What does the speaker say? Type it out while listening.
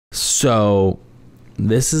So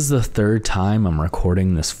this is the third time I'm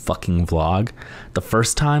recording this fucking vlog. The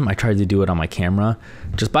first time I tried to do it on my camera,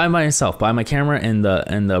 just by myself, by my camera and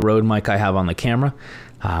the Rode mic I have on the camera.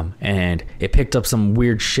 And it picked up some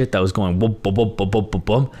weird shit that was going boom, boom, boom, boom, boom, boom,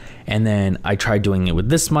 boom. And then I tried doing it with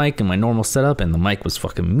this mic and my normal setup, and the mic was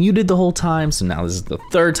fucking muted the whole time. So now this is the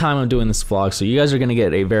third time I'm doing this vlog. So you guys are gonna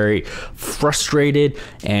get a very frustrated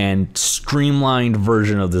and streamlined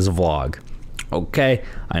version of this vlog. Okay,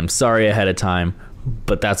 I'm sorry ahead of time,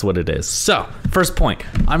 but that's what it is. So, first point,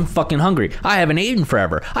 I'm fucking hungry. I haven't eaten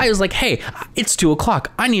forever. I was like, hey, it's 2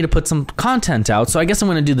 o'clock. I need to put some content out, so I guess I'm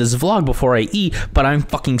gonna do this vlog before I eat, but I'm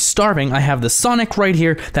fucking starving. I have the Sonic right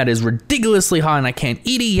here that is ridiculously hot and I can't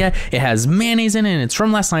eat it yet. It has mayonnaise in it and it's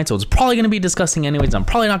from last night, so it's probably gonna be disgusting anyways. I'm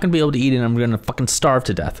probably not gonna be able to eat it and I'm gonna fucking starve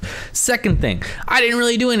to death. Second thing, I didn't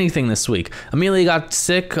really do anything this week. Amelia got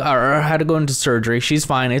sick or had to go into surgery. She's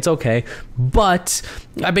fine, it's okay. But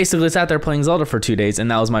I basically sat there playing Zelda for 2 days and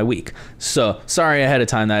that was my week. So sorry ahead of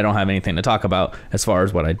time that I don't have anything to talk about as far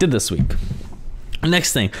as what I did this week.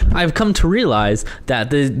 Next thing, I've come to realize that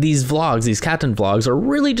these vlogs, these Captain vlogs, are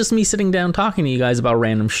really just me sitting down talking to you guys about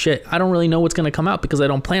random shit. I don't really know what's going to come out because I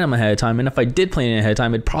don't plan them ahead of time, and if I did plan it ahead of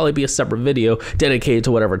time, it'd probably be a separate video dedicated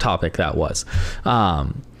to whatever topic that was.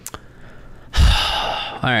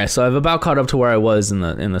 All right, so I've about caught up to where I was in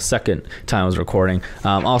the second time I was recording.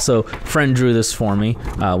 Also, friend drew this for me.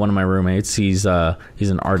 One of my roommates. He's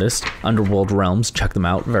an artist. Underworld Realms. Check them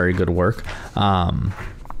out. Very good work.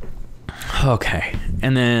 Okay,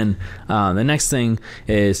 and then the next thing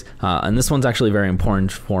is, and this one's actually very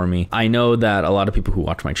important for me. I know that a lot of people who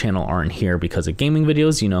watch my channel aren't here because of gaming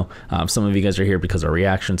videos. You know, some of you guys are here because of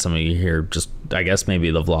reactions. Some of you here just, I guess,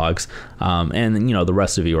 maybe the vlogs. And you know, the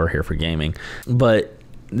rest of you are here for gaming. But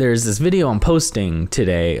there's this video I'm posting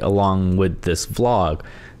today along with this vlog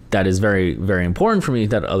that is very, very important for me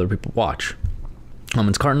that other people watch.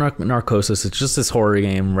 It's called Narcosis. It's just this horror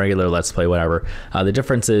game, regular Let's Play, whatever. The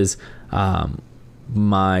difference is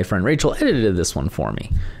my friend Rachel edited this one for me.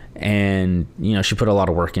 And, you know, she put a lot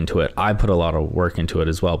of work into it. I put a lot of work into it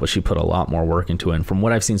as well, but she put a lot more work into it. And from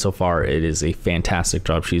what I've seen so far, it is a fantastic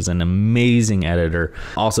job. She's an amazing editor.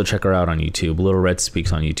 Also, check her out on YouTube. Little Red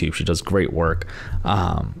Speaks on YouTube. She does great work.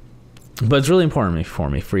 But it's really important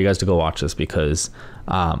for you guys to go watch this because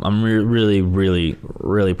I'm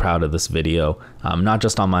really proud of this video, not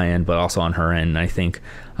just on my end, but also on her end. And I think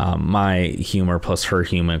my humor plus her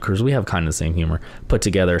humor, because we have kind of the same humor, put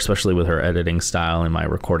together, especially with her editing style and my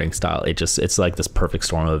recording style, it's like this perfect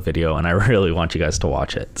storm of a video, and I really want you guys to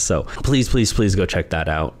watch it. So please go check that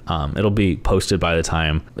out. It'll be posted around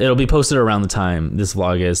the time this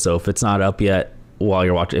vlog is. So if it's not up yet, while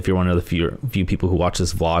you're watching, if you're one of the few people who watch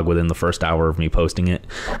this vlog within the first hour of me posting it,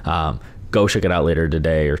 go check it out later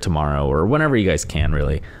today or tomorrow or whenever you guys can,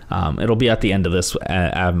 really. It'll be at the end of this.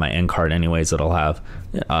 I have my end card anyways. It'll have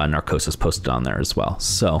Narcosis posted on there as well.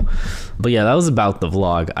 So, but yeah, that was about the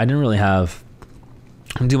vlog. I didn't really have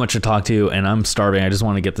too much to talk to, and I'm starving. I just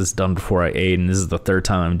want to get this done before I ate, and this is the third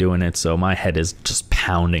time I'm doing it, so my head is just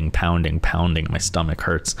pounding. My stomach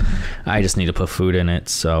hurts. I just need to put food in it.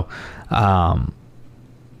 So,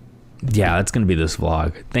 yeah, that's gonna be this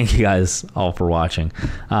vlog. Thank you guys all for watching.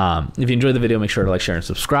 If you enjoyed the video, make sure to like, share, and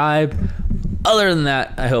subscribe. Other than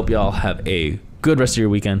that, I hope y'all have a good rest of your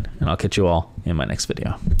weekend, and I'll catch you all in my next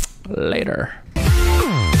video. Later.